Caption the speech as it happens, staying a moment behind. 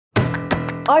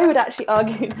I would actually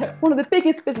argue that one of the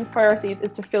biggest business priorities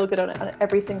is to feel good on it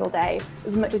every single day,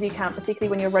 as much as you can, particularly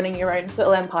when you're running your own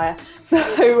little empire. So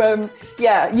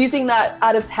using that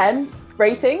out of 10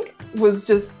 rating was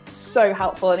just so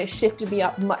helpful, and it shifted me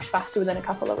up much faster within a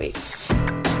couple of weeks.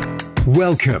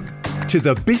 Welcome to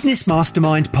the Business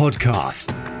Mastermind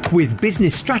podcast with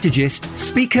business strategist,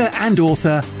 speaker and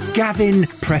author Gavin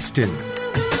Preston.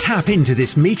 Tap into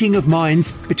this meeting of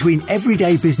minds between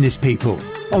everyday business people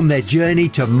on their journey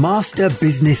to master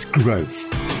business growth.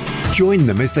 Join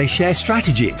them as they share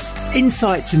strategies,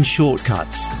 insights and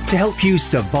shortcuts to help you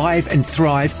survive and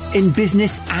thrive in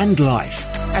business and life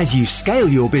as you scale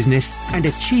your business and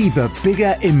achieve a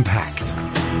bigger impact.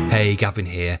 Hey, Gavin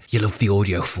here. You love the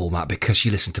audio format because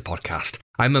you listen to podcasts.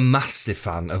 I'm a massive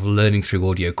fan of learning through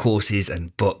audio courses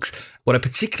and books. What I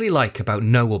particularly like about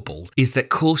Knowable is that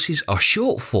courses are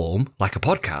short form, like a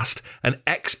podcast, and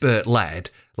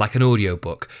expert-led, like an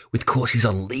audiobook, with courses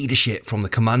on leadership from the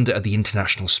commander of the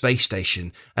International Space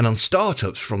Station and on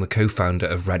startups from the co-founder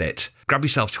of Reddit. Grab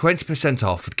yourself 20%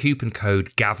 off with coupon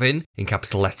code GAVIN, in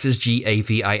capital letters,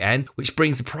 GAVIN, which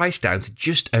brings the price down to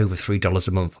just over $3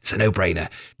 a month. It's a no-brainer.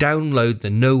 Download the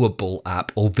Knowable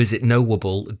app or visit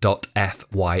knowable.fyi.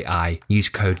 Use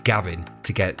code GAVIN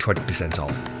to get 20%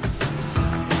 off.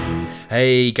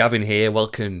 Hey, Gavin here.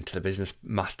 Welcome to the Business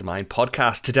Mastermind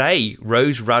podcast. Today,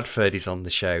 Rose Radford is on the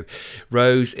show.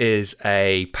 Rose is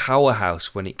a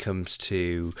powerhouse when it comes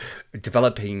to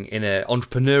developing inner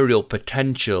entrepreneurial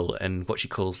potential and what she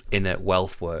calls inner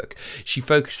wealth work. She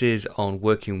focuses on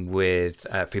working with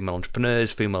female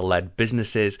entrepreneurs, female-led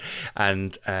businesses,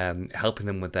 and helping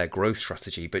them with their growth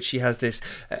strategy. But she has this,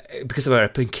 because of her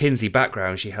McKinsey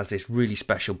background, she has this really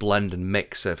special blend and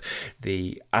mix of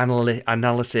the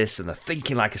analysis and the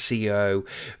thinking like a CEO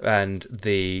and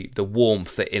the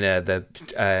warmth, the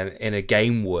inner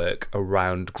game work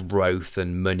around growth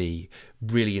and money.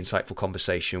 Really insightful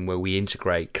conversation where we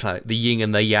integrate kind of the yin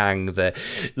and the yang, the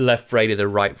left brain and the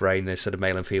right brain, the sort of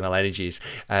male and female energies,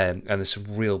 and there's some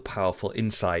real powerful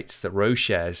insights that Rose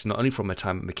shares, not only from her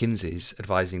time at McKinsey's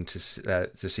advising to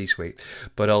the C-suite,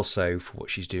 but also for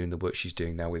what she's doing, the work she's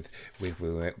doing now with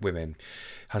women.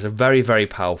 Has a very, very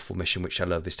powerful mission, which I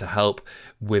love, is to help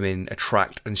women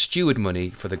attract and steward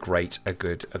money for the greater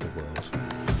good of the world.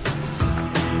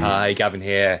 Hi, Gavin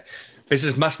here.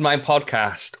 Business Mastermind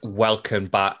podcast. Welcome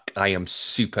back. I am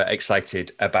super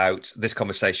excited about this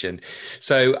conversation.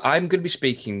 So I'm going to be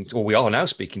speaking, or we are now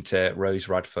speaking to Rose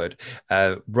Radford.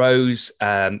 Rose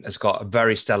has got a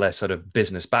very stellar sort of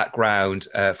business background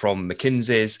from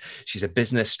McKinsey's. She's a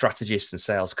business strategist and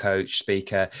sales coach,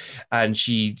 speaker, and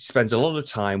she spends a lot of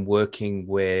time working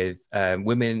with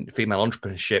women, female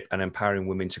entrepreneurship, and empowering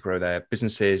women to grow their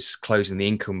businesses, closing the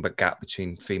income gap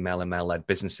between female and male-led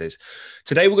businesses.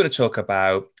 Today, we're going to talk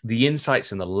about the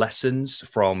insights and the lessons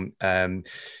from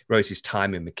Rose's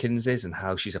time in McKinsey's and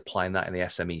how she's applying that in the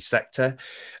SME sector.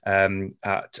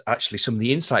 Actually, some of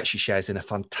the insights she shares in a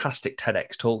fantastic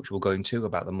TEDx talk we'll go into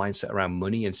about the mindset around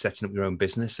money and setting up your own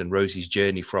business, and Rosie's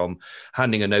journey from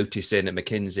handing a notice in at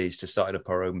McKinsey's to starting up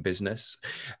her own business.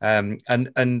 And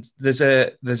there's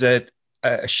a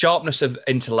sharpness of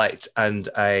intellect and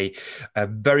a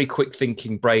very quick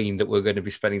thinking brain that we're going to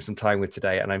be spending some time with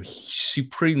today. And I'm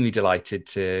supremely delighted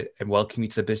to welcome you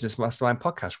to the Business Mastermind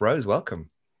podcast. Rose,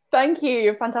 welcome. Thank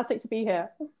you. Fantastic to be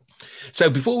here. So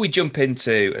before we jump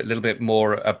into a little bit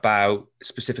more about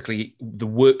specifically the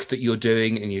work that you're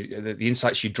doing and the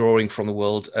insights you're drawing from the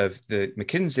world of the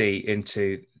McKinsey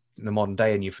into the modern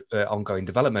day and your ongoing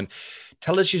development,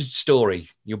 tell us your story,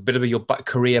 your bit of your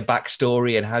career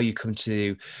backstory and how you come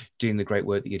to doing the great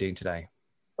work that you're doing today.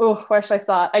 Oh, where should I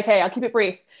start? Okay, I'll keep it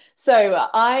brief. So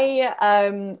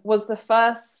I was the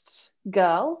first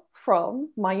girl from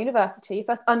my university,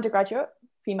 first undergraduate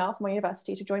female from my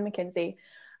university to join McKinsey.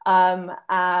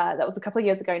 That was a couple of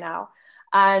years ago now.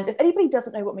 And if anybody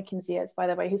doesn't know what McKinsey is, by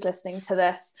the way, who's listening to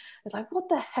this, it's like, what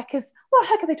the heck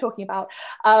are they talking about?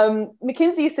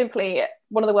 McKinsey is simply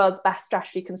one of the world's best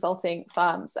strategy consulting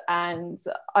firms. And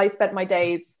I spent my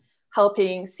days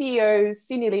helping CEOs,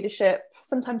 senior leadership,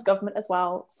 sometimes government as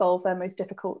well, solve their most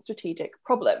difficult strategic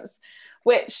problems,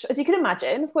 which, as you can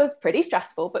imagine, was pretty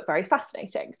stressful, but very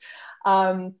fascinating.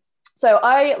 So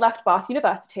I left Bath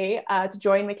University to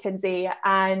join McKinsey,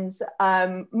 and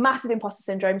massive imposter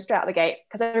syndrome straight out the gate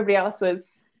because everybody else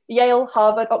was Yale,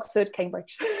 Harvard, Oxford,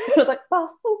 Cambridge. I was like,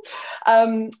 Bath.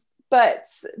 But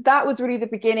that was really the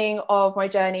beginning of my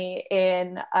journey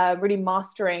in really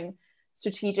mastering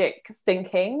strategic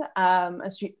thinking and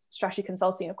strategy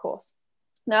consulting, of course.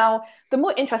 Now, the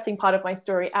more interesting part of my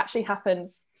story actually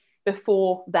happens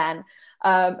before then.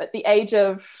 At the age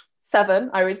of 7,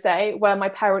 I would say, where my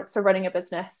parents were running a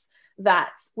business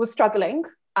that was struggling,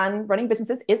 and running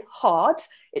businesses is hard.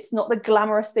 It's not the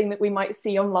glamorous thing that we might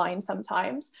see online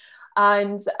sometimes.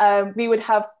 And they would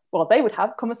have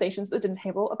conversations at the dinner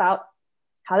table about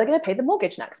how they're going to pay the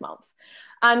mortgage next month.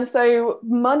 And so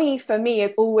money for me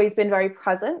has always been very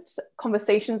present.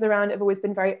 Conversations around it have always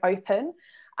been very open.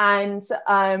 And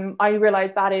I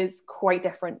realized that is quite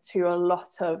different to a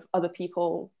lot of other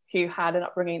people who had an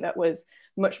upbringing that was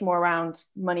much more around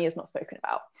money is not spoken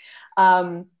about.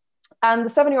 And the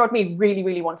 7-year-old me really,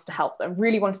 really wanted to help them,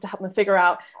 figure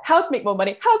out how to make more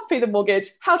money, how to pay the mortgage,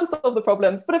 how to solve the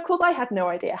problems. But of course, I had no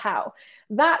idea how.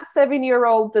 That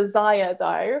 7-year-old desire,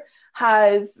 though,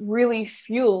 has really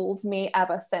fueled me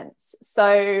ever since.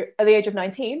 So at the age of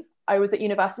 19, I was at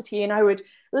university, and I would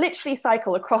literally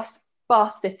cycle across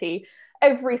Bath City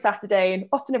every Saturday and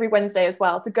often every Wednesday as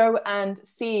well to go and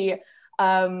see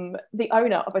the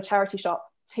owner of a charity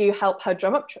shop to help her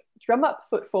drum up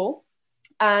footfall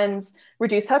and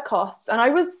reduce her costs. And I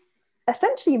was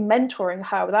essentially mentoring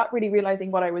her without really realizing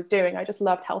what I was doing. I just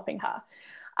loved helping her.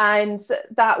 And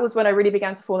that was when I really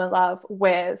began to fall in love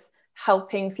with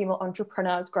helping female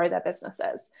entrepreneurs grow their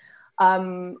businesses.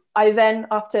 I then,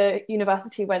 after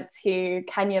university, went to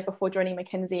Kenya before joining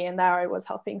McKinsey, and there I was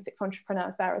helping 6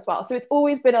 entrepreneurs there as well. So it's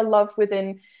always been a love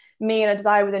within me and a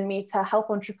desire within me to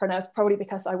help entrepreneurs, probably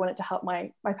because I wanted to help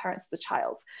my parents as a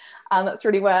child. And that's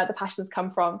really where the passions come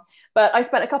from. But I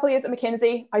spent a couple of years at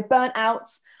McKinsey. I burnt out.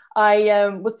 I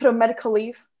was put on medical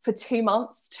leave for 2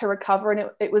 months to recover.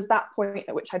 And it was that point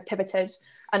at which I pivoted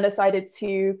and decided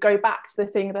to go back to the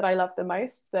thing that I love the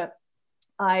most, that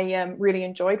I really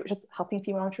enjoyed, which is helping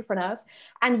female entrepreneurs,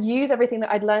 and use everything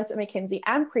that I'd learned at McKinsey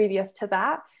and previous to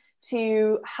that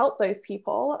to help those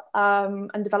people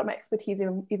and develop my expertise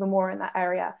even more in that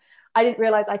area. I didn't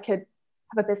realize I could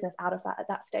have a business out of that at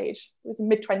that stage. It was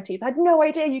mid-20s. I had no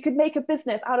idea you could make a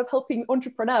business out of helping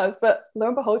entrepreneurs, but lo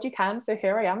and behold, you can. So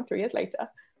here I am 3 years later.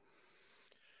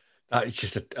 It's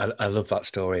just, I love that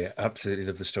story. I absolutely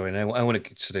love the story. And I want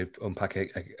to sort of unpack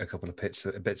a couple of bits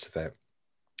of it.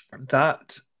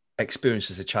 That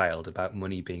experience as a child about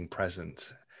money being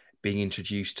present, being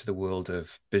introduced to the world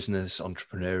of business,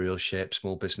 entrepreneurship,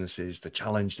 small businesses, the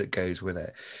challenge that goes with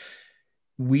it.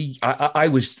 I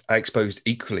was exposed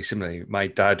equally similarly. My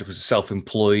dad was a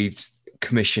self-employed,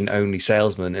 commission-only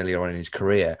salesman earlier on in his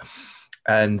career.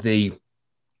 And the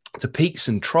peaks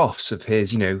and troughs of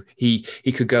his, he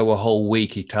could go a whole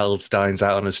week. He dines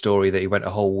out on a story that he went a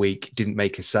whole week, didn't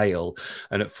make a sale.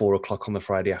 And at 4 o'clock on the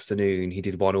Friday afternoon, he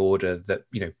did one order that,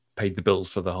 paid the bills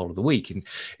for the whole of the week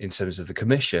in terms of the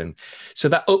commission. So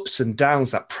that ups and downs,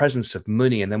 that presence of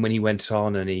money. And then when he went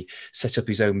on and he set up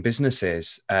his own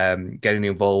businesses, getting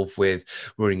involved with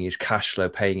running his cash flow,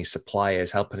 paying his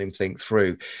suppliers, helping him think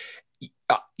through,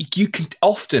 you can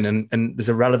often, and there's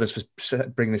a relevance for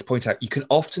bringing this point out, you can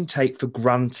often take for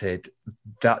granted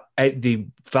that the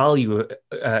value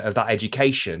of that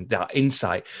education, that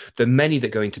insight, that many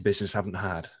that go into business haven't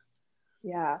had.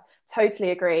 Yeah,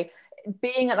 totally agree.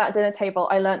 Being at that dinner table,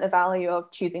 I learned the value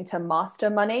of choosing to master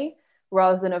money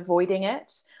rather than avoiding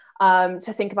it.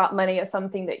 To think about money as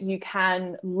something that you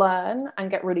can learn and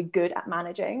get really good at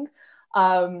managing.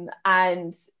 And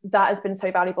that has been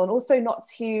so valuable. And also not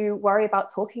to worry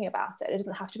about talking about it. It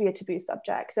doesn't have to be a taboo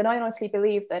subject. And I honestly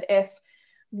believe that if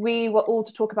we were all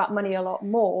to talk about money a lot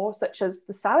more, such as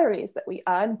the salaries that we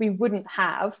earn, we wouldn't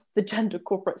have the gender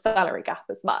corporate salary gap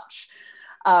as much.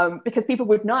 Because people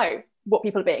would know what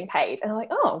people are being paid. And I'm like,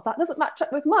 oh, that doesn't match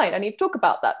up with mine. I need to talk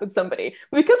about that with somebody.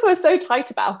 But because we're so tight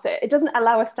about it, it doesn't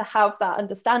allow us to have that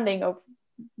understanding of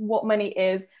what money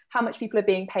is, how much people are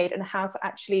being paid, and how to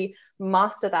actually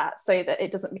master that so that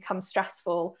it doesn't become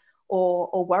stressful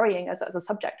or worrying as a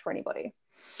subject for anybody.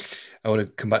 I want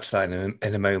to come back to that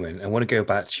in a moment. I want to go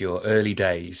back to your early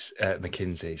days at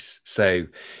McKinsey's. So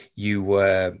you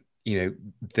were,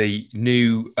 the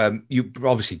new, you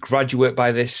obviously graduate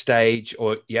by this stage,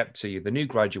 so you're the new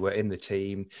graduate in the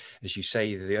team. As you say,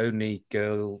 you're the only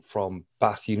girl from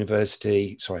Bath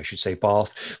University. Sorry, I should say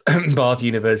Bath, Bath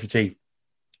University.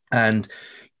 And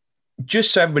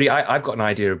just so everybody, I've got an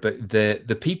idea, but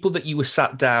the people that you were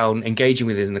sat down engaging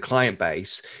with in the client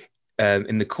base,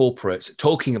 in the corporates,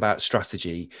 talking about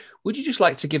strategy, would you just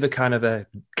like to give a kind of a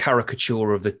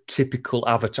caricature of the typical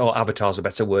avatar's a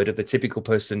better word, of the typical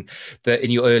person that in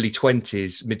your early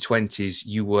 20s, mid-20s,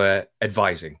 you were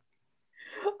advising?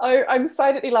 I'm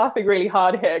silently laughing really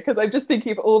hard here because I'm just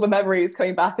thinking of all the memories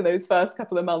coming back in those first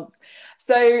couple of months.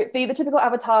 So the typical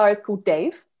avatar is called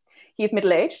Dave. He's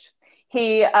middle-aged.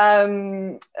 He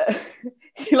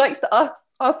he likes to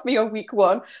ask me on week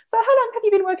one, so how long have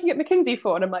you been working at McKinsey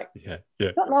for? And I'm like,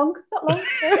 not long.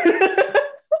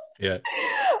 Yeah.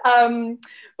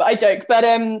 But I joke. But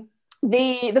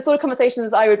the sort of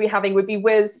conversations I would be having would be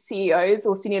with CEOs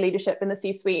or senior leadership in the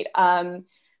C-suite.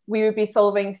 We would be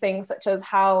solving things such as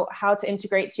how to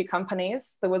integrate two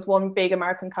companies. There was one big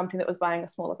American company that was buying a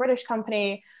smaller British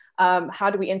company. How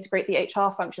do we integrate the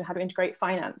HR function? How do we integrate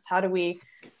finance? How do we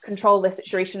control this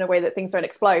situation in a way that things don't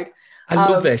explode? I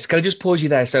love this. Can I just pause you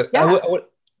there? So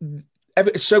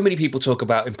so many people talk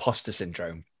about imposter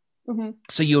syndrome. Mm-hmm.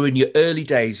 So you're in your early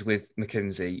days with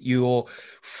McKinsey, you're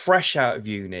fresh out of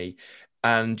uni,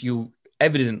 and you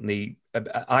evidently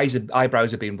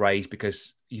eyebrows are being raised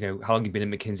because, how long you've been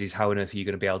in McKinsey's, how on earth are you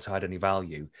going to be able to add any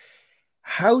value?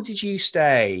 How did you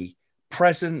stay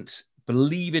present,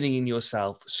 believing in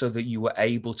yourself so that you were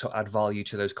able to add value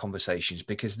to those conversations?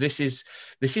 Because this is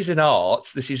an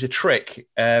art, this is a trick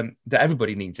that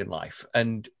everybody needs in life.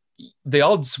 And the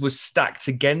odds were stacked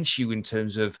against you in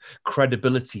terms of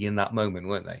credibility in that moment,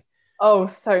 weren't they? Oh,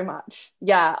 so much.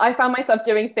 Yeah. I found myself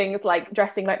doing things like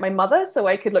dressing like my mother so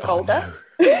I could look older.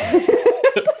 No.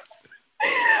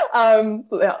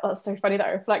 That's so funny that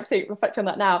I reflect on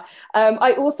that now.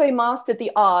 I also mastered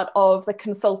the art of the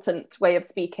consultant way of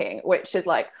speaking, which is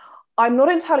like, I'm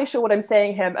not entirely sure what I'm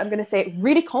saying here. I'm going to say it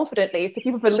really confidently so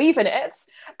people believe in it,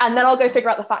 and then I'll go figure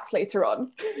out the facts later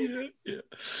on.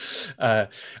 I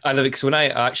love it because when I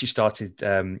actually started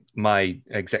my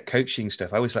exec coaching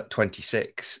stuff, I was like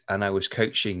 26 and I was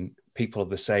coaching people of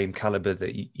the same caliber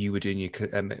that you were doing your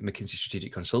McKinsey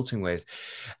strategic consulting with.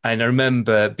 And I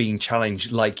remember being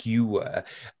challenged like you were,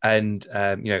 and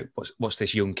what's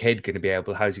this young kid going to be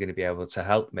able, how's he going to be able to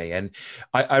help me? And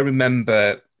I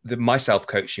remember my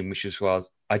self-coaching, which is, well,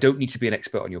 I don't need to be an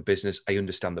expert on your business. I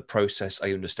understand the process.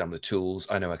 I understand the tools.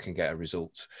 I know I can get a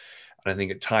result. And I think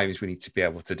at times we need to be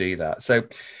able to do that. So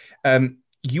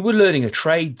you were learning a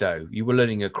trade, though. You were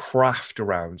learning a craft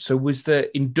around. So was there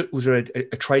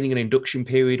a training and induction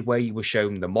period where you were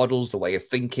shown the models, the way of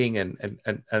thinking, and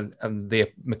the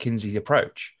McKinsey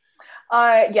approach?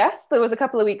 Yes, there was a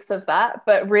couple of weeks of that,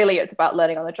 but really it's about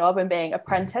learning on the job and being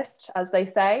apprenticed, as they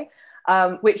say.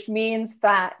 Which means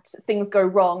that things go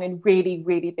wrong in really,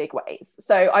 really big ways.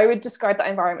 So I would describe that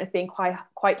environment as being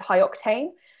quite high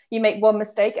octane. You make one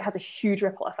mistake, it has a huge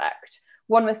ripple effect.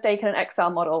 One mistake in an Excel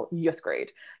model, you're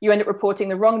screwed. You end up reporting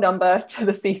the wrong number to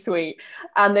the C-suite,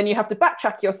 and then you have to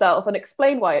backtrack yourself and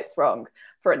explain why it's wrong.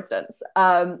 For instance,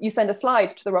 you send a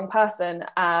slide to the wrong person,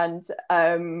 and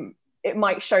it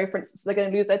might show, for instance, they're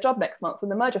going to lose their job next month when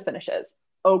the merger finishes.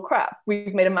 Oh crap,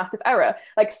 we've made a massive error.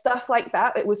 Like stuff like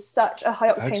that. It was such a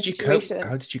high octane situation.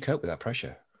 How did you cope with that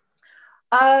pressure?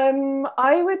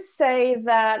 I would say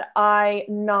that I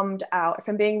numbed out. If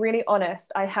I'm being really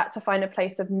honest, I had to find a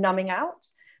place of numbing out,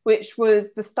 which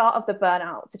was the start of the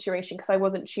burnout situation because I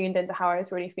wasn't tuned into how I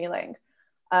was really feeling.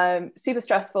 Super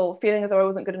stressful, feeling as though I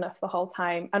wasn't good enough the whole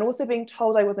time, and also being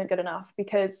told I wasn't good enough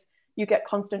because you get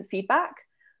constant feedback.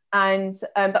 And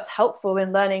that's helpful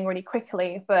in learning really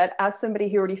quickly. But as somebody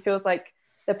who already feels like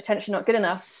they're potentially not good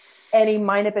enough, any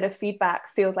minor bit of feedback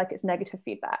feels like it's negative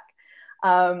feedback.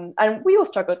 And we all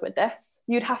struggled with this.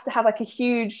 You'd have to have like a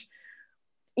huge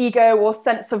ego or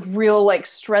sense of real like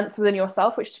strength within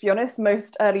yourself, which to be honest,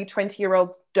 most early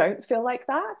 20-year-olds don't feel like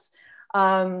that.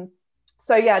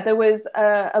 So yeah, there was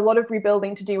a lot of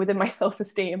rebuilding to do within my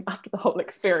self-esteem after the whole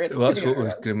experience. Well, that's what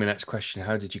was going to be my next question.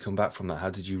 How did you come back from that?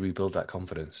 How did you rebuild that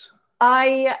confidence?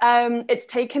 It's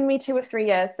taken me 2 or 3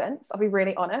 years since, I'll be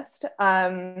really honest.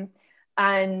 And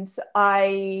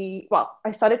I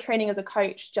started training as a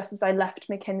coach just as I left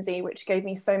McKinsey, which gave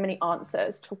me so many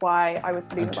answers to why I was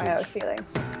feeling the way I was feeling.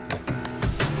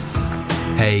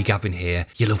 Hey, Gavin here.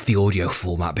 You love the audio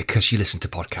format because you listen to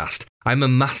podcasts. I'm a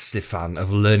massive fan of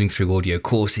learning through audio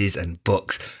courses and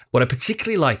books. What I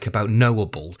particularly like about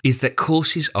Knowable is that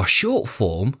courses are short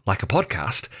form, like a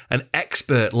podcast, and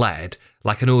expert-led,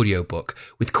 like an audiobook,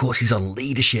 with courses on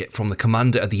leadership from the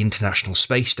commander of the International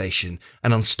Space Station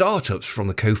and on startups from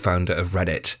the co-founder of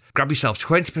Reddit. Grab yourself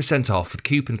 20% off with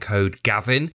coupon code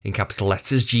GAVIN, in capital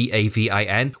letters,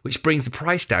 GAVIN, which brings the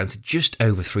price down to just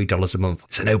over $3 a month.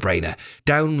 It's a no-brainer.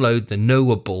 Download the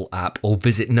Knowable app or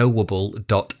visit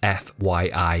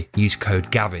knowable.fyi. Use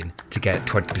code GAVIN to get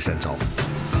 20% off.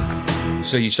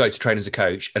 So you started to train as a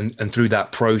coach, and through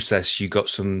that process, you got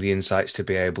some of the insights to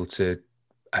be able to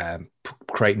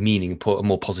create meaning, put a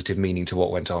more positive meaning to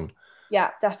what went on.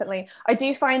 Yeah, definitely. I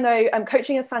do find though,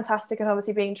 coaching is fantastic, and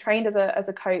obviously being trained as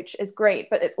a coach is great,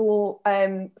 but it's all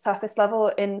surface level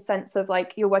in sense of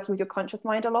like you're working with your conscious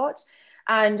mind a lot.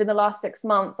 And in the last 6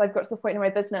 months, I've got to the point in my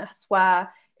business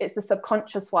where it's the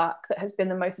subconscious work that has been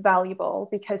the most valuable,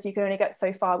 because you can only get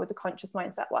so far with the conscious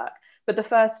mindset work. But the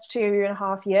first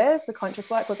 2.5 years, the conscious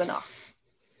work was enough.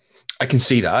 I can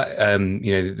see that.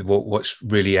 What's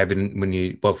really evident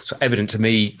evident to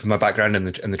me from my background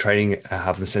and the training I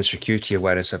have, the sensory acuity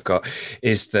awareness I've got,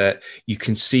 is that you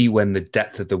can see when the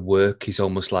depth of the work is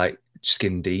almost like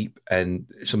skin deep, and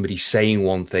somebody's saying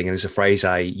one thing, and there's a phrase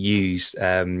I use,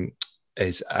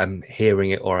 is I'm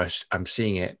hearing it or I'm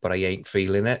seeing it, but I ain't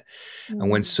feeling it. And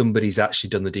when somebody's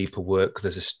actually done the deeper work,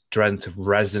 there's a strength of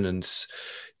resonance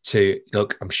to,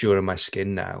 look, I'm sure in my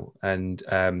skin now. And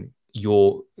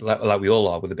you're like we all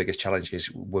are with the biggest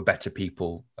challenges, we're better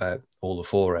people, all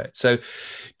for it. So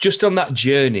just on that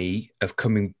journey of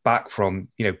coming back from,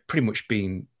 pretty much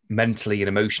being mentally and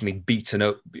emotionally beaten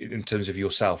up in terms of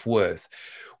your self-worth,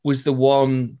 was the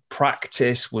one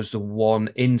practice, was the one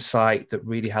insight that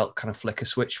really helped kind of flick a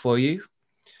switch for you?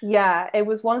 Yeah, it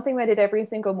was one thing I did every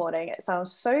single morning. It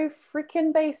sounds so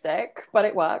freaking basic, but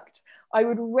it worked. I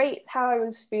would rate how I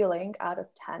was feeling out of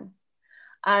 10.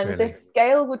 And Really? this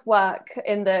scale would work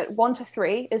in the 1 to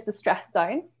 3 is the stress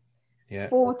zone. Yeah.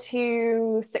 4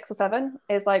 to 6 or 7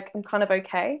 is like, I'm kind of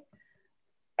okay.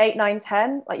 8, 9,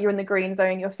 10, like you're in the green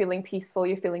zone, you're feeling peaceful,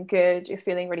 you're feeling good, you're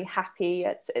feeling really happy.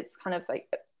 It's kind of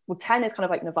like, 10 is kind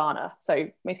of like nirvana. So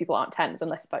most people aren't 10s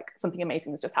unless like something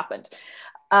amazing has just happened.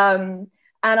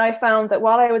 And I found that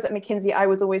while I was at McKinsey, I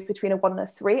was always between a 1 and a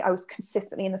 3. I was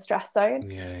consistently in the stress zone.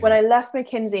 Yeah. When I left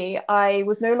McKinsey, I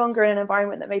was no longer in an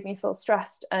environment that made me feel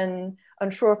stressed and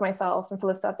unsure of myself and full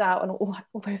of self-doubt and all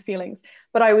those feelings.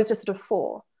 But I was just at a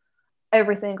 4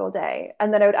 every single day.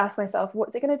 And then I would ask myself,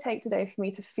 what's it going to take today for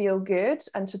me to feel good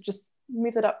and to just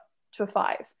move it up to a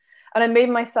 5? And I made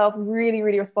myself really,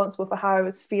 really responsible for how I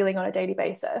was feeling on a daily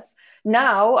basis.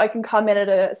 Now I can come in at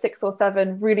a 6 or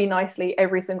 7 really nicely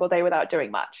every single day without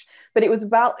doing much. But it was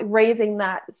about raising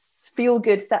that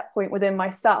feel-good set point within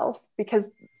myself,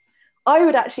 because I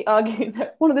would actually argue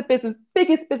that one of the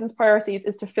biggest business priorities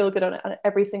is to feel good on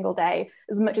every single day,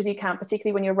 as much as you can,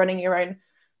 particularly when you're running your own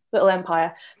little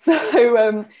empire.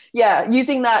 So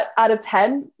using that out of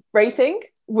 10 rating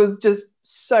was just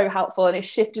so helpful, and it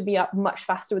shifted me up much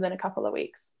faster within a couple of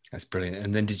weeks. That's brilliant.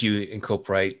 And then did you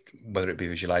incorporate, whether it be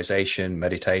visualization,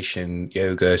 meditation,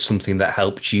 yoga, something that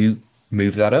helped you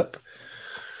move that up?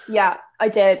 Yeah, I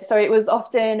did. So it was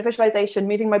often visualization,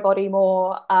 moving my body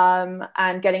more,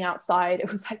 and getting outside. It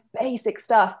was like basic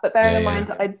stuff, but bearing in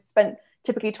mind I spent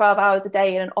typically 12 hours a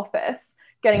day in an office,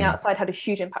 getting outside had a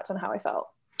huge impact on how I felt.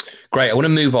 Great. I want to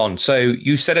move on. So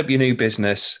you set up your new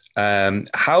business.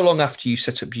 How long after you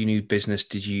set up your new business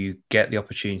did you get the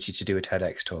opportunity to do a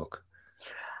TEDx talk?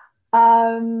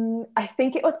 I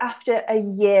think it was after a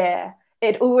year.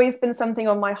 It'd always been something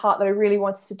on my heart that I really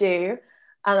wanted to do.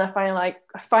 And I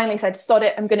finally said, sod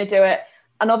it, I'm going to do it.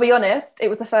 And I'll be honest, it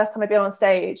was the first time I'd been on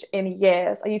stage in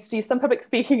years. I used to do some public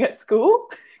speaking at school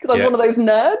because I was one of those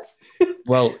nerds.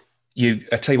 Well,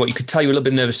 I tell you what, you could tell you were a little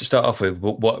bit nervous to start off with,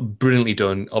 but what brilliantly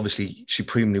done, obviously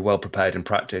supremely well prepared and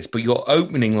practiced. But your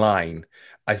opening line,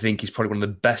 I think, is probably one of the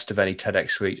best of any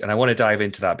TEDx speech. And I want to dive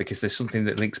into that because there's something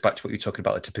that links back to what you're talking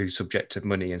about, the taboo subject of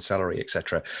money and salary,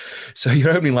 etc. So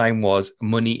your opening line was,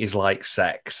 money is like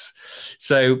sex.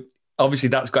 So obviously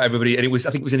that's got everybody, and I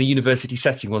think it was in a university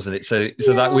setting, wasn't it? So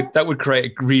that would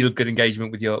create a real good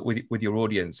engagement with your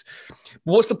audience.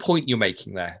 But what's the point you're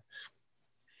making there?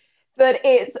 That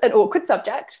it's an awkward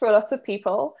subject for a lot of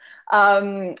people.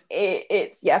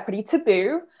 It's pretty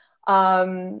taboo.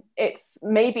 It's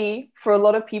maybe for a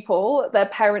lot of people, their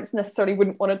parents necessarily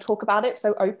wouldn't want to talk about it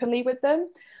so openly with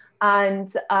them. And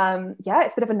it's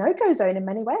a bit of a no-go zone in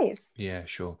many ways. Yeah,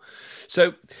 sure.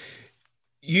 So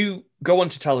you go on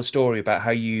to tell a story about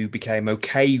how you became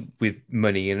okay with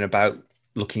money and about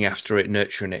looking after it,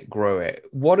 nurturing it, grow it.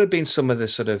 What have been some of the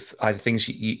sort of either things,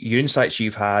 your insights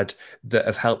you've had that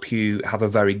have helped you have a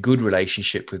very good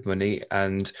relationship with money?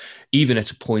 And even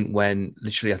at a point when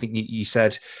literally, I think you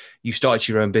said you started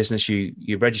your own business,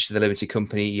 you registered the limited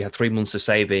company, you had 3 months of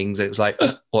savings. And it was like,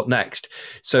 what next?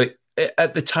 So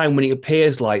at the time when it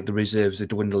appears like the reserves are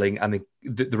dwindling and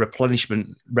the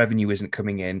replenishment revenue isn't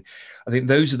coming in, I think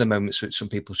those are the moments which some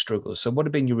people struggle. So what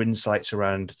have been your insights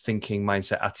around thinking,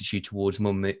 mindset, attitude towards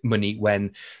money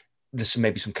when there's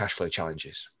maybe some cash flow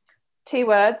challenges? 2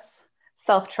 words: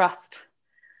 self-trust.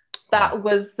 That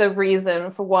was the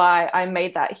reason for why I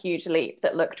made that huge leap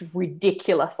that looked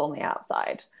ridiculous on the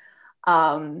outside.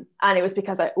 And it was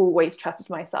because I always trusted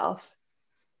myself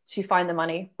to find the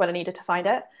money when I needed to find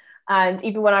it. And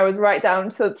even when I was right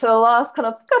down to the last kind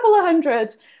of couple of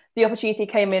hundred, the opportunity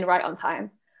came in right on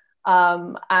time.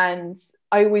 And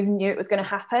I always knew it was going to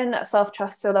happen. That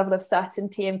self-trust to a level of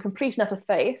certainty and complete and utter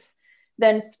faith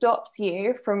then stops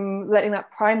you from letting that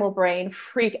primal brain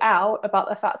freak out about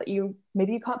the fact that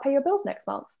maybe you can't pay your bills next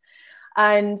month.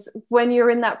 And when you're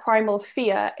in that primal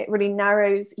fear, it really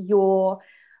narrows your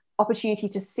opportunity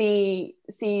to see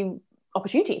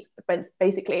opportunities.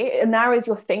 Basically, it narrows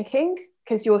your thinking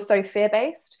because you're so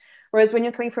fear-based. Whereas when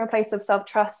you're coming from a place of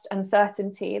self-trust and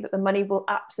certainty that the money will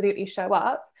absolutely show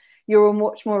up, you're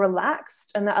much more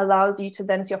relaxed, and that allows you to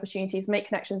then see opportunities, make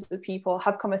connections with people,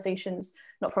 have conversations,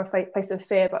 not from a place of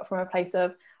fear, but from a place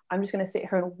of, I'm just going to sit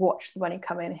here and watch the money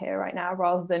come in here right now,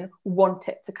 rather than want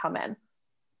it to come in.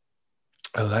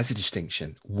 Oh, that's a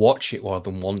distinction. Watch it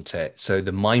rather than want it. So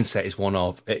the mindset is one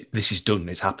of, this is done,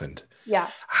 it's happened. Yeah.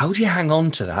 How do you hang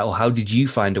on to that? Or how did you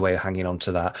find a way of hanging on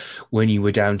to that when you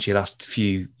were down to your last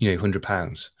few,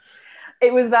 £100?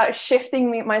 It was about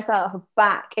shifting myself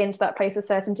back into that place of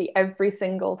certainty every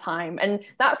single time. And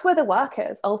that's where the work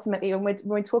is ultimately. When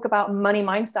we talk about money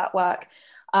mindset work,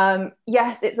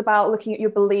 yes, it's about looking at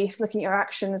your beliefs, looking at your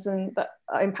actions and that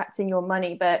are impacting your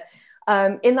money. But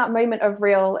in that moment of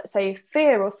real, say,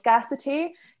 fear or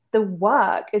scarcity, the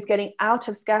work is getting out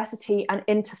of scarcity and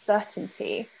into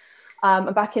certainty,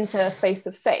 and back into a space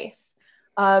of faith.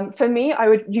 For me, I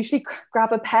would usually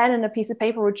grab a pen and a piece of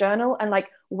paper or journal and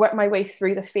work my way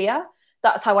through the fear.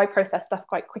 That's how I process stuff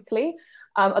quite quickly.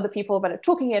 Other people are better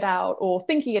talking it out or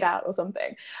thinking it out or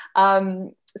something.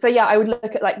 So yeah, I would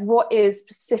look at what is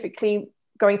specifically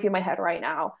going through my head right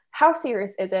now. How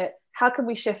serious is it? How can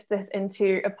we shift this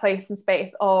into a place and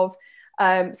space of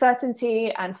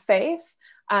certainty and faith,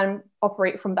 and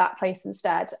operate from that place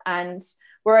instead? And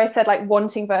where I said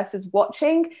wanting versus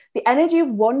watching, the energy of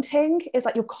wanting is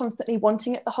you're constantly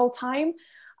wanting it the whole time.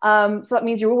 So that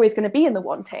means you're always going to be in the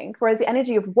wanting. Whereas the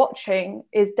energy of watching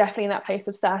is definitely in that place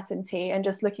of certainty and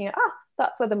just looking at,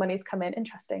 that's where the money's come in.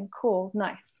 Interesting, cool,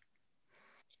 nice.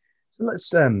 So let's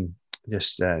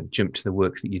just jump to the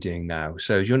work that you're doing now.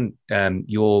 So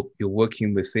you're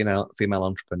working with female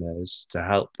entrepreneurs to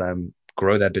help them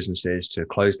grow their businesses, to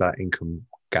close that income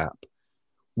gap.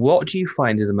 What do you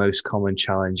find are the most common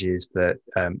challenges that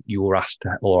you were asked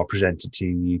to, or are presented to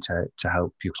you to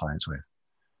help your clients with?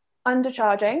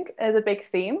 Undercharging is a big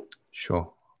theme.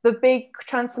 Sure. The big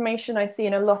transformation I see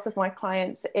in a lot of my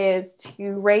clients is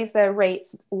to raise their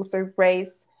rates, also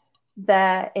raise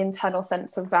their internal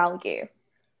sense of value.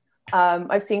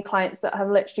 I've seen clients that have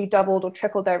literally doubled or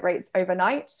tripled their rates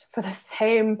overnight for the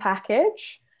same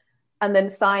package, and then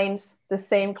signed the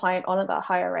same client on at that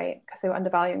higher rate because they were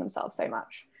undervaluing themselves so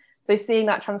much. So seeing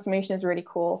that transformation is really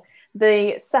cool.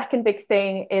 The second big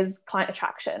thing is client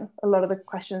attraction. A lot of the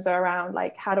questions are around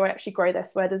how do I actually grow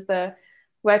this?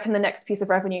 Where can the next piece of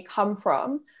revenue come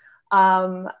from?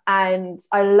 And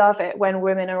I love it when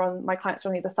my clients are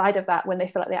on the other side of that, when they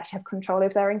feel like they actually have control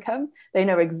over their income. They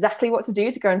know exactly what to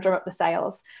do to go and drum up the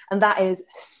sales. And that is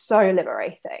so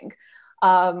liberating.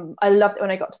 I loved it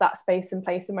when I got to that space and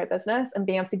place in my business, and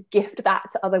being able to gift that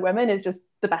to other women is just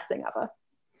the best thing ever.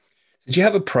 Did you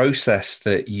have a process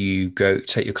that you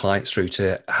take your clients through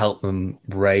to help them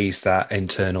raise that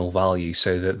internal value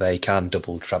so that they can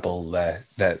double, treble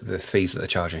the fees that they're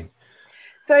charging?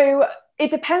 So it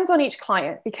depends on each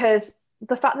client, because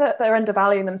the fact that they're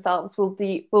undervaluing themselves will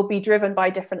be driven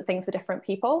by different things for different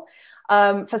people.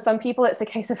 For some people, it's a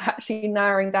case of actually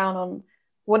narrowing down on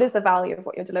what is the value of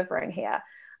what you're delivering here.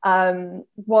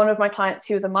 One of my clients,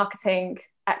 who is a marketing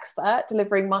expert,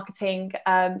 delivering marketing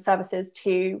services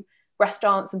to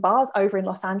restaurants and bars over in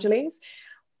Los Angeles,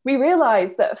 we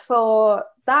realized that for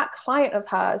that client of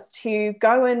hers to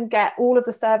go and get all of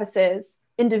the services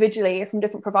individually from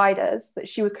different providers that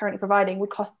she was currently providing would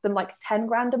cost them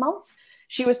 $10,000 a month.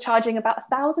 She was charging about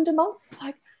 $1,000 a month.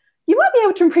 You might be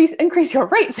able to increase your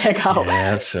rates here, girl.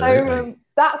 Yeah, absolutely. So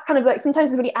that's kind of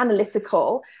sometimes it's really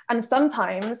analytical, and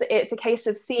sometimes it's a case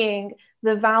of seeing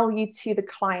the value to the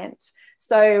client.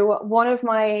 So one of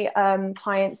my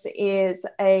clients is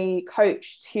a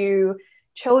coach to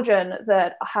children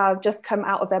that have just come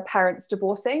out of their parents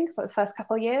divorcing, so the first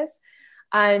couple of years.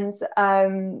 And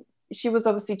she was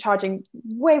obviously charging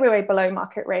way, way, way below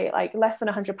market rate, less than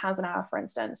 £100 an hour, for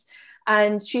instance.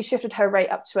 And she shifted her rate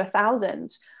up to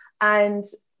 1,000. And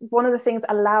one of the things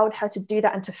that allowed her to do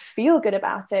that and to feel good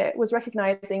about it was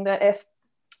recognizing that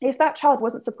if that child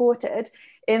wasn't supported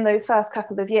in those first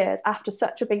couple of years after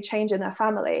such a big change in their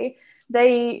family,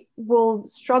 they will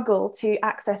struggle to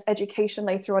access education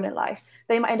later on in life.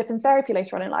 They might end up in therapy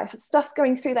later on in life. Stuff's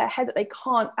going through their head that they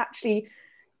can't actually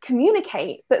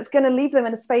communicate, that's going to leave them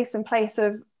in a space and place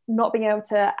of not being able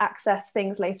to access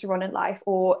things later on in life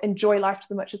or enjoy life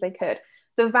as much as they could.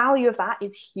 the value of that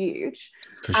is huge.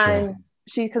 For sure. And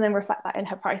she can then reflect that in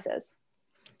her prices.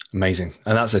 Amazing.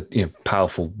 And that's a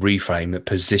powerful reframe that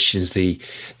positions the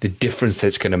difference that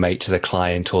it's going to make to the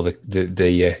client or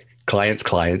the client's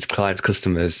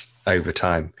customers over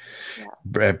time.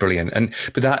 Yeah. Brilliant.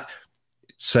 But that,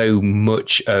 so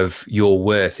much of your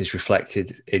worth is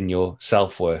reflected in your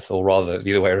self-worth, or rather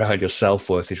the other way around, your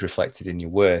self-worth is reflected in your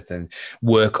worth, and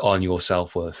work on your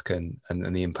self-worth and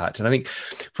the impact. And I think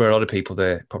for a lot of people,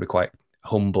 they're probably quite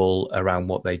humble around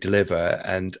what they deliver.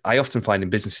 And I often find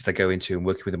in businesses they go into and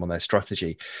working with them on their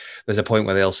strategy, there's a point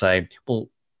where they'll say, well,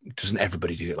 doesn't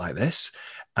everybody do it like this?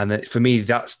 And that, for me,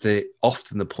 that's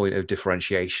often the point of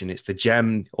differentiation. It's the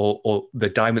gem or the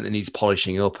diamond that needs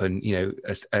polishing up and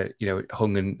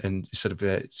hung and sort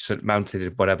of mounted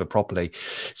or whatever properly,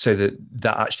 so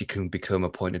that actually can become a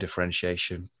point of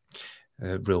differentiation,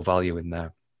 real value in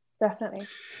there. Definitely.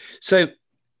 So,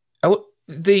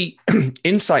 the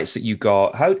insights that you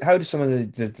got, how do some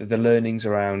of the learnings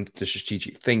around the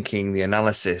strategic thinking, the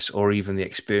analysis, or even the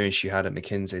experience you had at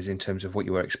McKinsey's in terms of what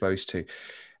you were exposed to,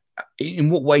 in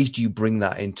what ways do you bring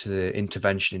that into the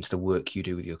intervention, into the work you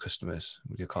do with your customers,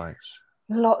 with your clients?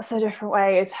 Lots of different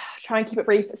ways. Try and keep it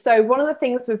brief. So one of the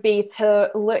things would be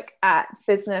to look at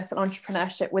business and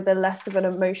entrepreneurship with a less of an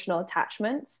emotional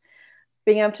attachment.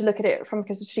 Being able to look at it from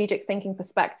a strategic thinking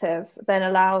perspective then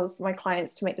allows my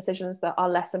clients to make decisions that are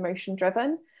less emotion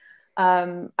driven,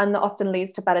 and that often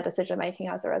leads to better decision making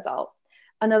as a result.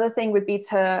 Another thing would be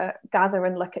to gather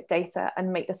and look at data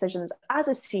and make decisions as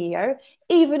a CEO,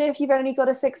 even if you've only got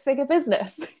a 6-figure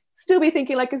business, still be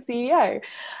thinking like a CEO.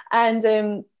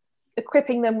 And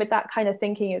equipping them with that kind of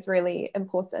thinking is really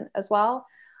important as well.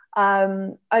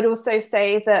 I'd also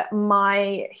say that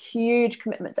my huge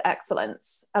commitment to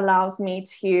excellence allows me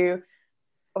to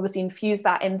obviously infuse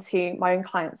that into my own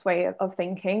clients' way of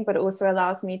thinking, but it also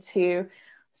allows me to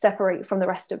separate from the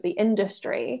rest of the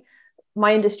industry.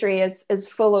 My industry is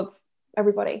full of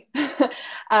everybody.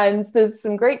 And there's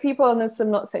some great people and there's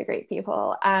some not so great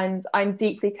people. And I'm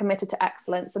deeply committed to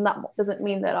excellence. And that doesn't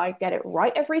mean that I get it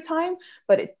right every time,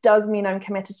 but it does mean I'm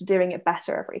committed to doing it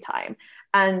better every time.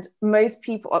 And most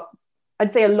people,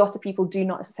 I'd say a lot of people, do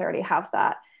not necessarily have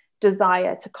that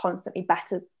desire to constantly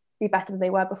be better than they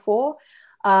were before.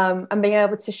 And being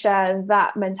able to share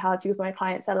that mentality with my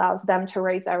clients allows them to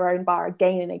raise their own bar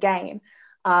again and again.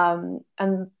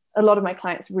 And a lot of my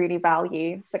clients really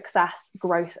value success,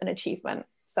 growth, and achievement.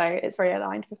 So it's very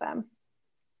aligned with them.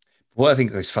 What I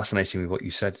think was fascinating with what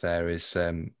you said there is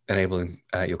enabling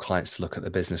your clients to look at the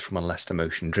business from a less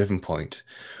emotion-driven point.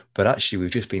 But actually,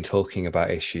 we've just been talking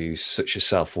about issues such as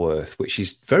self-worth, which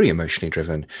is very emotionally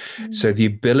driven. Mm. So the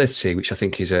ability, which I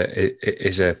think is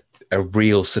a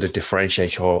real sort of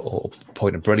differentiator or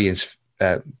point of brilliance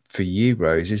for you,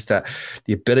 Rose, is that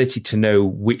the ability to know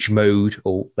which mode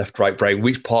or left, right brain,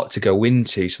 which part to go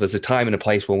into. So there's a time and a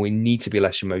place when we need to be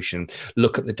less emotion,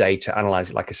 look at the data, analyze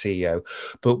it like a CEO,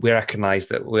 but we recognize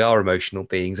that we are emotional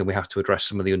beings and we have to address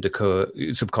some of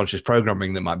the subconscious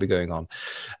programming that might be going on.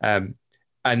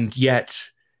 And yet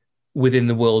within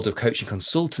the world of coaching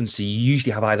consultancy, you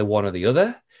usually have either one or the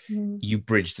other. You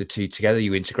bridge the two together,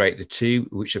 you integrate the two,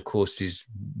 which of course is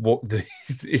what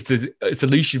is the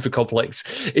solution for complex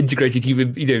integrated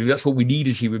human, that's what we need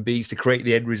as human beings to create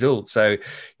the end result. So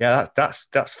yeah,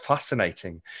 that's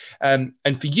fascinating. And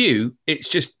for you, it's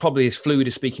just probably as fluid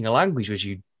as speaking a language as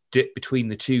you dip between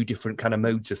the two different kind of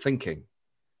modes of thinking.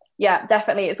 Yeah,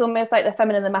 definitely. It's almost like the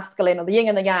feminine and the masculine, or the yin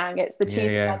and the yang. It's the two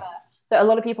together. That a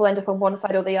lot of people end up on one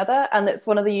side or the other. And that's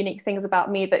one of the unique things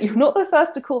about me, that you're not the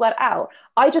first to call that out.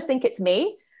 I just think it's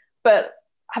me, but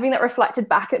having that reflected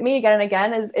back at me again and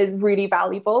again is really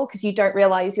valuable, because you don't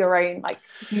realize your own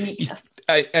uniqueness.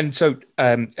 And so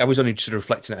I was only sort of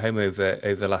reflecting at home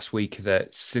over the last week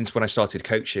that since when I started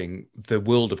coaching, the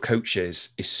world of coaches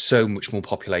is so much more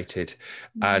populated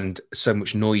and so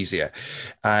much noisier.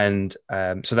 And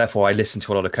so therefore I listen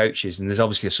to a lot of coaches, and there's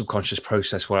obviously a subconscious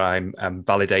process where I'm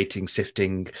validating,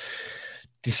 sifting,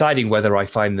 deciding whether I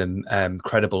find them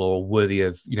credible or worthy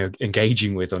of,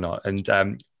 engaging with or not.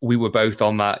 And we were both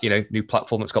on that, new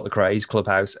platform that's got the craze,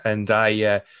 Clubhouse. And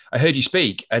I heard you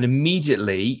speak, and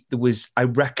immediately I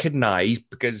recognized,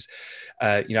 because,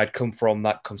 I'd come from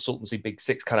that consultancy Big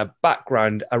Six kind of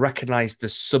background. I recognized the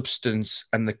substance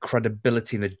and the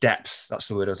credibility and the depth. That's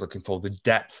the word I was looking for, the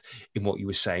depth in what you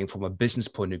were saying from a business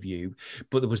point of view.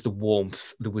 But there was the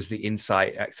warmth, there was the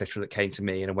insight, etc., that came to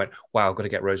me, and I went, wow, I've got to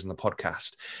get Rose on the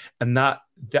podcast. And that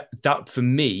for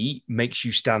me makes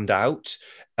you stand out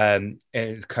as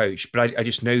a coach. But I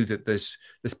just know that there's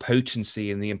potency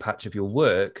in the impact of your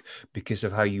work because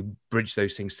of how you bridge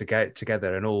those things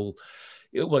together, and all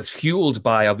well, it's fueled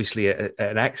by obviously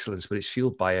an excellence, but it's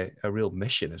fueled by a real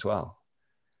mission as well.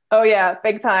 Oh yeah,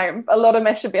 big time. A lot of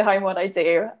mission behind what I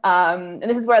do. And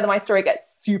this is where my story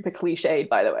gets super cliched,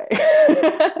 by the way,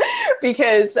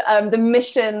 because the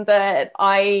mission that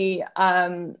I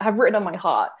have written on my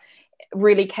heart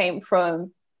really came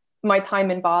from my time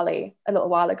in Bali a little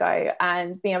while ago,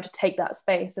 and being able to take that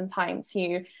space and time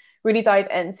to really dive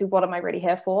into what am I really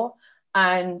here for,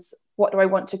 and what do I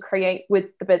want to create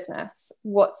with the business?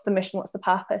 What's the mission? What's the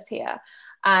purpose here?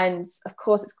 And of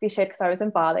course, it's cliched because I was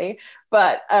in Bali,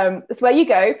 but it's where you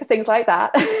go for things like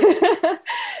that.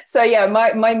 So yeah,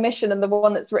 my mission, and the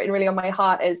one that's written really on my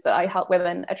heart, is that I help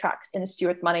women attract and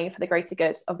steward money for the greater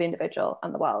good of the individual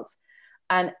and the world.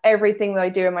 And everything that I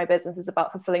do in my business is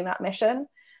about fulfilling that mission.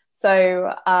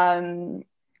 So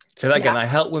say that again. I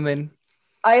help women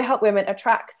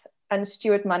attract and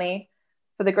steward money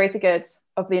for the greater good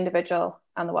of the individual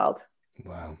and the world.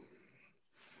 Wow.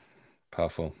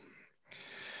 Powerful.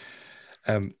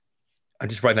 I'm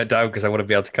just writing that down because I want to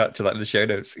be able to capture that in the show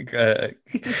notes.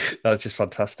 That's just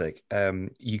fantastic.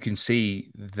 You can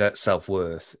see that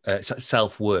self-work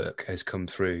has come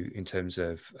through in terms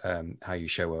of how you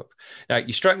show up. Now,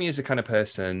 you strike me as the kind of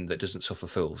person that doesn't suffer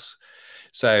fools.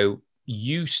 So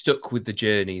you stuck with the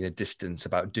journey, the distance,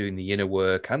 about doing the inner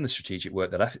work and the strategic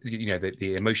work, that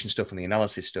the emotion stuff and the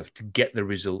analysis stuff to get the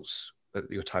results at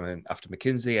your time after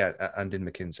McKinsey and in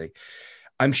McKinsey.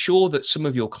 I'm sure that some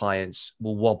of your clients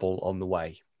will wobble on the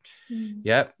way. Mm.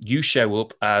 Yeah, you show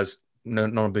up as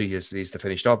nobody is the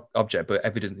finished object, but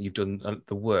evident that you've done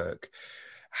the work.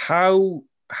 How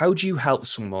do you help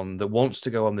someone that wants to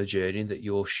go on the journey that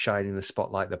you're shining the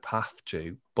spotlight, the path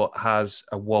to, but has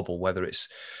a wobble, whether it's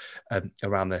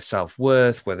around their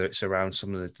self-worth, whether it's around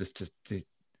some of the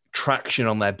traction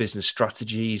on their business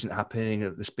strategy isn't happening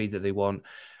at the speed that they want?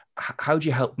 How do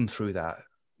you help them through that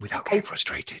without getting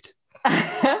frustrated?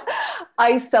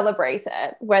 I celebrate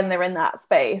it when they're in that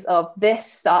space of this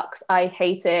sucks, I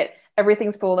hate it,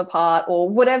 everything's fallen apart, or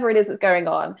whatever it is that's going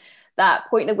on. That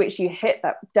point at which you hit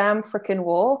that damn freaking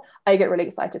wall, I get really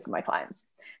excited for my clients,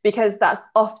 because that's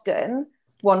often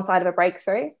one side of a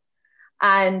breakthrough.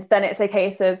 And then it's a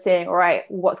case of seeing, all right,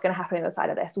 what's going to happen on the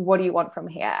side of this? What do you want from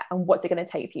here? And what's it going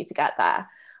to take for you to get there?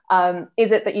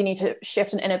 Is it that you need to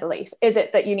shift an inner belief? Is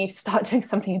it that you need to start doing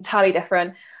something entirely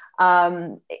different?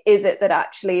 Is it that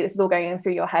actually this is all going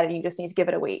through your head and you just need to give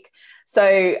it a week?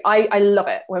 So I love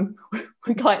it when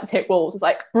clients hit walls. It's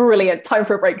like, brilliant, time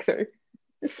for a breakthrough.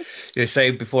 You say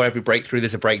before every breakthrough,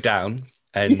 there's a breakdown.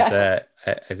 And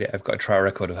I've got a trial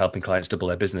record of helping clients double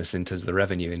their business in terms of the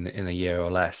revenue in a year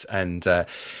or less. And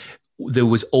there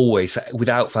was always,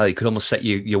 without fail, you could almost set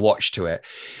your watch to it.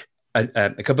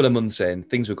 A couple of months in,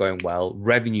 things were going well.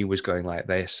 Revenue was going like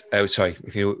this. Oh, sorry,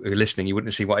 if you were listening, you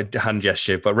wouldn't see what I hand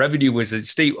gestured, but revenue was a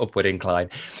steep upward incline.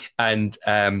 And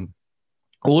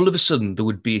all of a sudden, there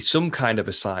would be some kind of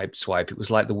a side swipe. It was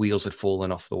like the wheels had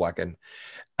fallen off the wagon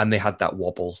and they had that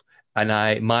wobble.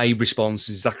 And my response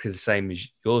is exactly the same as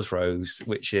yours, Rose,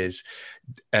 which is,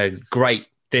 great,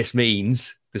 this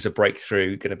means there's a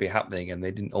breakthrough going to be happening, and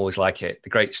they didn't always like it. The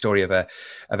great story of a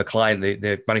client,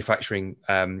 they're manufacturing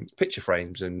picture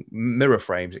frames and mirror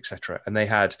frames, etc., and they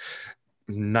had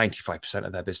 95%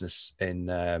 of their business in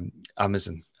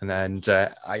Amazon. And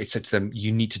I said to them,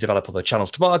 you need to develop other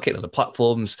channels to market, other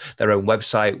platforms. Their own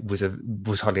website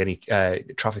was hardly any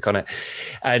traffic on it.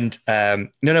 And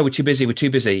no, we're too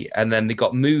busy. And then they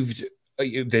got moved.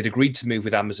 They'd agreed to move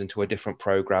with Amazon to a different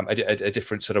program, a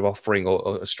different sort of offering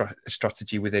or a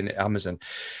strategy within Amazon.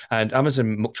 And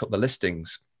Amazon mucked up the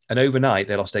listings. And overnight,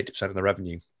 they lost 80% of the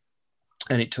revenue.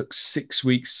 And it took 6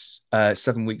 weeks,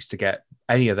 7 weeks to get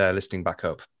any of their listing back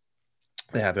up.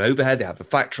 They have an overhead, they have a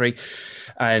factory.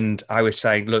 And I was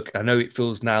saying, look, I know it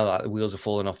feels now like the wheels are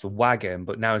falling off the wagon,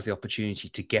 but now is the opportunity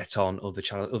to get on other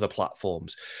channels, other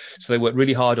platforms. So they worked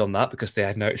really hard on that because they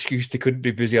had no excuse. They couldn't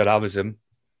be busy on Amazon.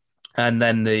 And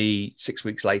then 6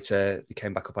 weeks later, they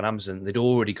came back up on Amazon. They'd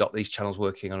already got these channels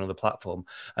working on another platform.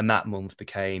 And that month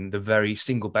became the very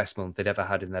single best month they'd ever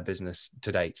had in their business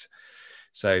to date.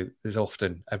 So there's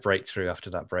often a breakthrough after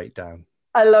that breakdown.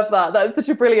 I love that. That's such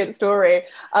a brilliant story.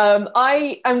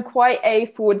 I am quite a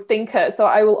forward thinker, so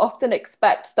I will often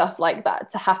expect stuff like that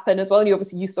to happen as well.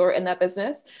 And you saw it in their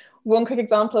business. One quick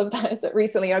example of that is that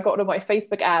recently I got one of my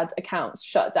Facebook ad accounts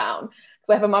shut down.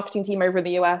 So I have a marketing team over in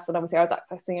the US, and obviously I was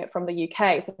accessing it from the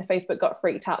UK. So Facebook got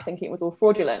freaked out thinking it was all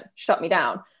fraudulent, shut me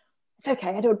down. It's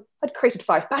okay, I'd created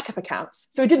 5 backup accounts,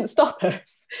 so it didn't stop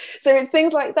us. So it's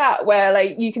things like that where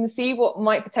like you can see what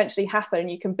might potentially happen and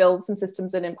you can build some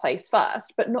systems in place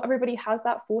first, but not everybody has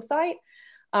that foresight.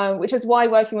 which is why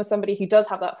working with somebody who does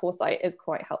have that foresight is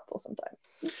quite helpful sometimes.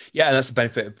 Yeah, and that's the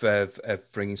benefit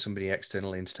of bringing somebody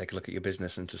externally in to take a look at your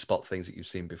business and to spot things that you've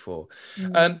seen before.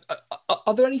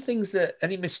 Are there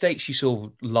any mistakes you saw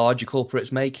larger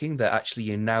corporates making that actually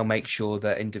you now make sure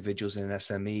that individuals and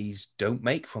SMEs don't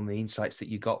make from the insights that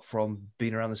you got from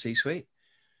being around the C-suite?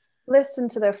 Listen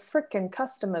to their freaking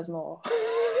customers more.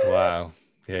 Wow.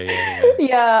 Yeah.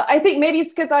 Yeah, I think maybe it's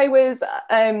because I was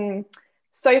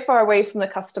so far away from the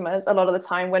customers a lot of the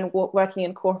time when working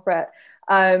in corporate.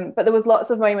 But there was lots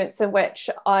of moments in which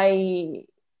I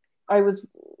was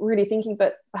really thinking,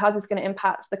 but how's this going to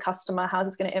impact the customer? How's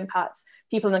this going to impact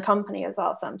people in the company as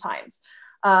well sometimes?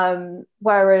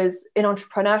 Whereas in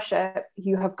entrepreneurship,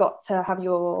 you have got to have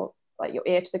your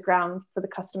ear to the ground for the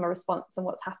customer response and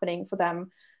what's happening for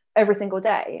them every single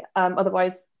day.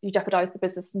 Otherwise, you jeopardize the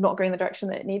business not going the direction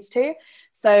that it needs to.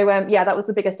 So that was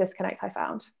the biggest disconnect I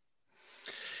found.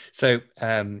 So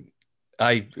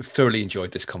I thoroughly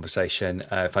enjoyed this conversation.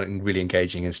 I found it really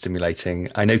engaging and stimulating.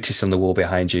 I noticed on the wall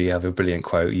behind you have a brilliant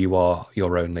quote, "You are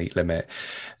your only limit."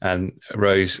 And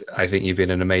Rose, I think you've been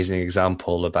an amazing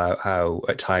example about how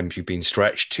at times you've been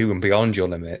stretched to and beyond your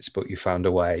limits, but you found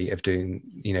a way of doing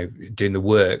the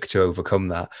work to overcome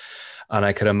that. And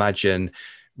I can imagine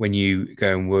when you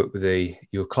go and work with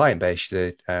your client base,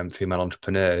 the female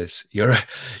entrepreneurs, you're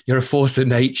a force of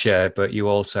nature, but you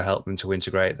also help them to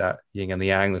integrate that yin and the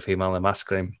yang, the female and the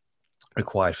masculine,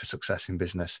 required for success in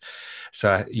business.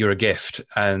 So you're a gift.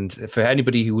 And for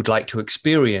anybody who would like to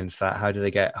experience that, how do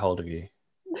they get hold of you?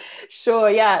 Sure,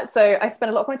 yeah. So I spend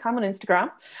a lot of my time on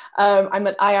Instagram.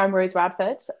 I am Rose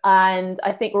Radford, and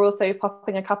I think we're also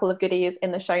popping a couple of goodies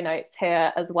in the show notes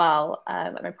here as well,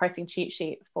 like my pricing cheat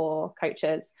sheet for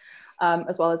coaches,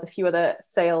 as well as a few other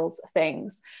sales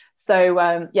things.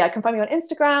 So you can find me on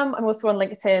Instagram. I'm also on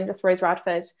LinkedIn, just Rose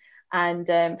Radford. And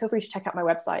feel free to check out my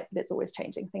website, but it's always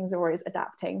changing. Things are always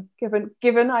adapting,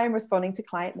 given I am responding to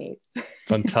client needs.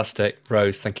 Fantastic.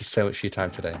 Rose, thank you so much for your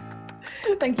time today.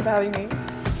 Thank you for having me.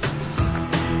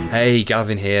 Hey,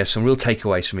 Gavin here. Some real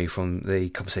takeaways for me from the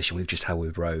conversation we've just had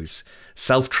with Rose.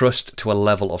 Self-trust to a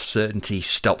level of certainty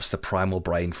stops the primal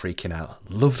brain freaking out.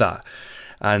 Love that.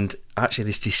 And actually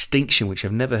this distinction, which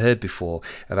I've never heard before,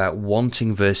 about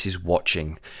wanting versus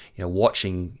watching.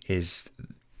 Watching is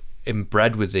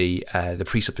inbred with the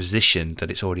presupposition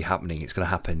that it's already happening. It's going to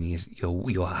happen.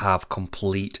 You'll have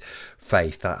complete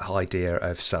faith, that idea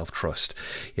of self-trust.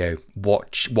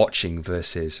 Watching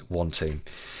versus wanting.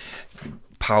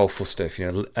 Powerful stuff,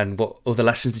 and what other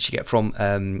lessons did you get from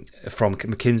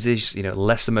McKinsey's,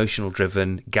 less emotional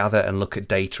driven, gather and look at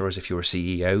data as if you're a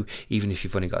CEO, even if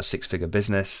you've only got a 6-figure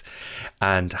business,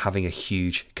 and having a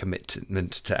huge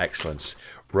commitment to excellence.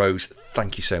 Rose,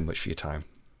 thank you so much for your time.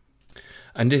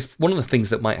 And if one of the things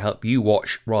that might help you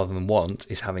watch rather than want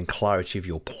is having clarity of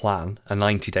your plan, a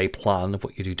 90-day plan of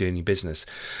what you do in your business,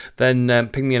 then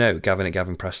ping me a note, Gavin at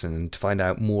Gavin Preston, and to find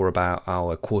out more about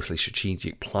our quarterly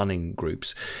strategic planning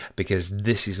groups, because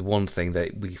this is one thing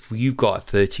that if you've got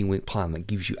a 13-week plan that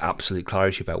gives you absolute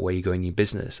clarity about where you go in your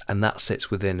business, and that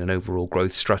sits within an overall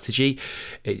growth strategy,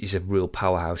 it is a real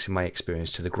powerhouse in my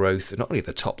experience to the growth, not only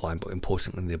the top line, but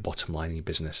importantly the bottom line in your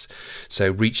business.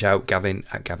 So reach out, Gavin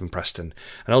at Gavin Preston.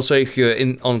 And also, if you're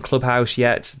on Clubhouse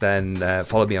yet, then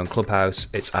follow me on Clubhouse.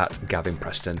 It's at Gavin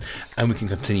Preston, and we can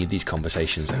continue these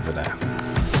conversations over there.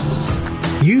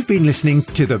 You've been listening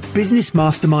to the Business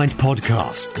Mastermind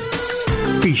podcast.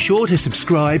 Be sure to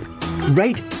subscribe,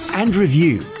 rate and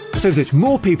review so that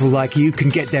more people like you can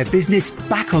get their business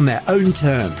back on their own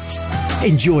terms,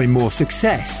 enjoy more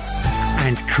success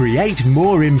and create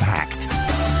more impact.